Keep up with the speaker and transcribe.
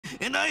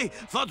and I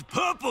thought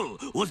purple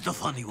was the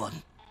funny one.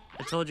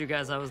 I told you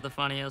guys I was the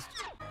funniest.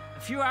 A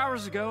few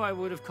hours ago, I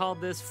would have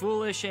called this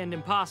foolish and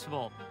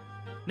impossible.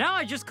 Now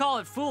I just call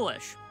it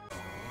foolish.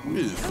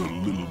 With a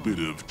little bit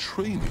of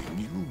training,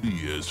 you'll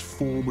be as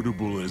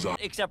formidable as I...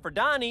 Except for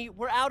Donnie,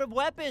 we're out of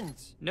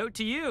weapons. Note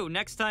to you,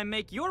 next time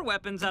make your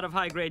weapons out of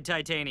high-grade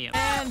titanium.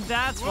 And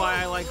that's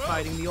why I like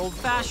fighting the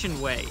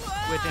old-fashioned way,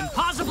 with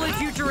impossibly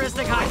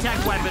futuristic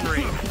high-tech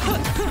weaponry.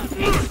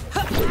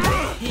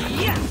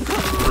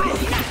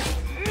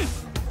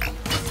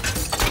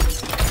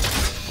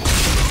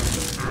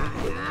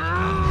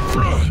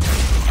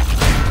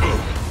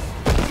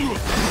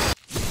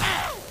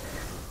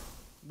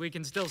 We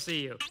can still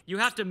see you. You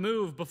have to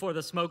move before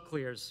the smoke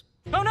clears.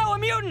 Oh no, a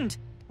mutant!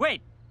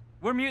 Wait,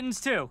 we're mutants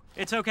too.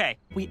 It's okay.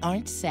 We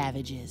aren't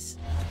savages.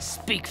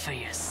 Speak for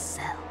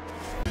yourself.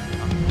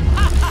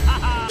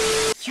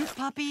 Cute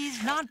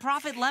puppies,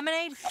 non-profit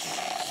lemonade?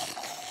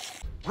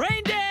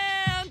 Rain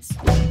dance!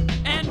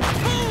 And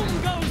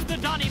boom goes the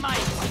Donnie mic!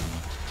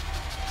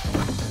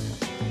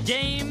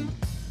 Game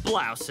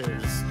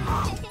blouses.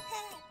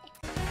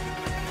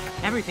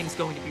 Everything's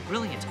going to be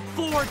brilliant.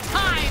 4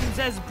 times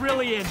as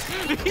brilliant!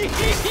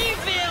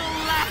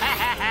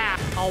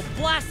 I'll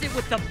blast it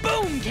with the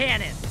boom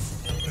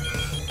cannons!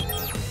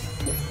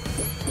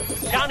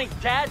 Johnny's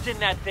dad's in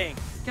that thing.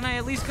 Can I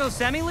at least go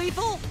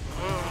semi-lethal?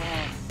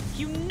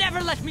 You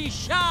never let me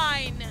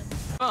shine!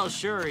 Well,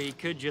 sure, he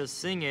could just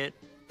sing it,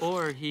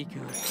 or he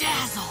could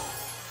dazzle.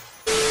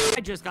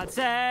 I just got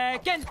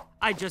second!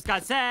 I just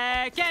got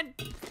second!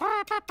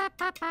 Oh,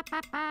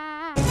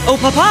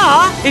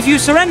 Papa! If you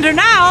surrender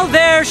now,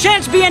 there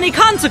shan't be any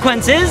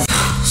consequences!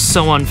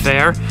 So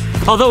unfair.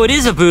 Although it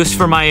is a boost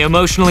for my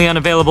emotionally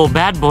unavailable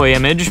bad boy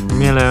image,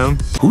 you know.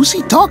 Who's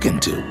he talking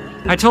to?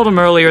 I told him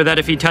earlier that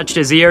if he touched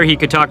his ear, he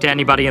could talk to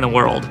anybody in the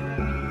world.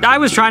 I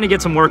was trying to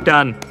get some work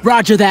done.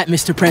 Roger that,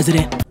 Mr.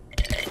 President.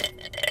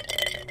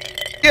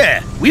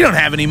 Yeah, we don't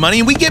have any money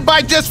and we get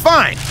by just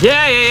fine.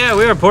 Yeah,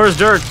 we were poor as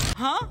dirt.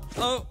 Huh?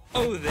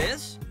 Oh,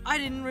 this? I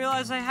didn't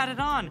realize I had it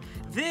on.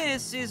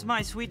 This is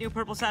my sweet new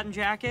purple satin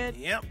jacket.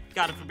 Yep.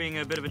 Got it for being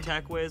a bit of a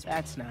tech whiz.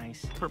 That's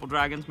nice. Purple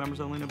dragons, members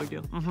only, no big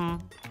deal. Mm-hmm.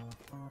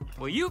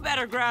 Well, you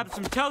better grab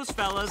some toast,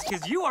 fellas,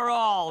 because you are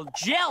all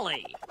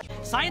jelly.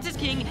 Science is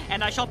king,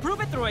 and I shall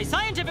prove it through a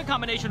scientific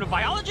combination of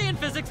biology and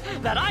physics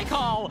that I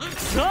call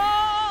song!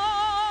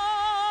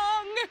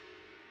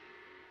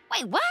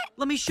 Wait, what?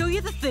 Let me show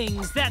you the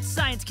things that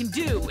science can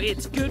do.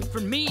 It's good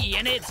for me,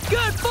 and it's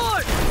good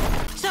for...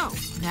 So,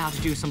 now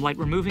to do some light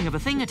removing of a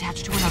thing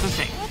attached to another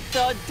thing.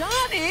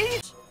 Donnie!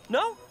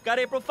 No? Got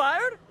April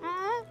fired?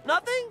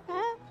 Nothing?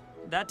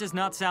 That does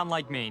not sound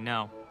like me,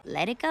 no.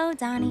 Let it go,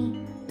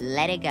 Donnie.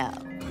 Let it go.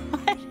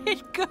 Let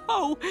it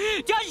go?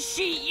 Does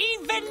she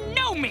even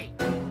know me?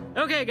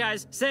 Okay,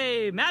 guys,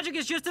 say magic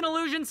is just an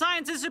illusion,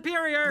 science is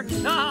superior.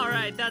 All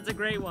right, that's a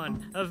great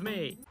one of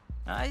me.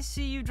 I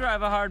see you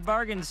drive a hard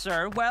bargain,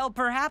 sir. Well,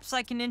 perhaps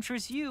I can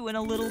interest you in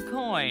a little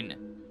coin.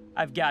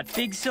 I've got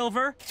big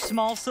silver,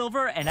 small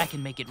silver, and I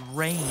can make it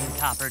rain,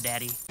 Copper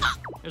Daddy.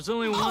 There's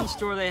only one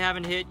store they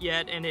haven't hit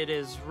yet, and it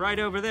is right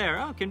over there.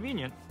 Oh,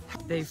 convenient.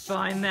 They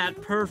find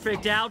that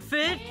perfect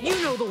outfit? You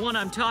know the one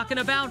I'm talking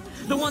about.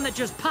 The one that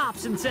just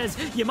pops and says,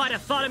 you might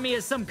have thought of me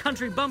as some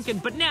country bumpkin,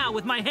 but now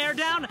with my hair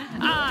down,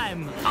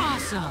 I'm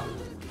awesome.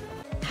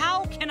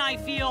 How can I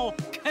feel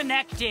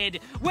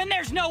connected when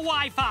there's no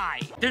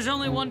Wi-Fi? There's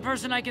only one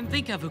person I can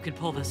think of who can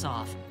pull this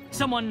off.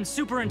 Someone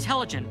super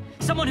intelligent.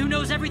 Someone who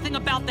knows everything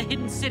about the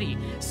hidden city.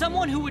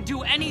 Someone who would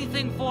do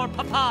anything for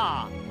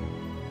Papa.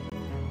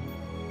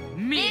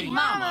 Me. Big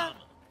Mama.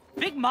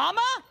 Big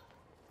Mama?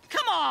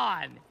 Come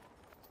on!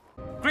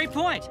 Great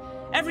point.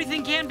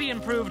 Everything can be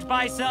improved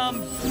by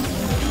some...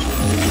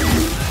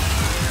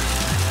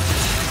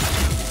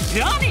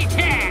 Johnny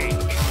Tank!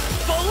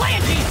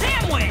 Phalange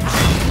sandwich!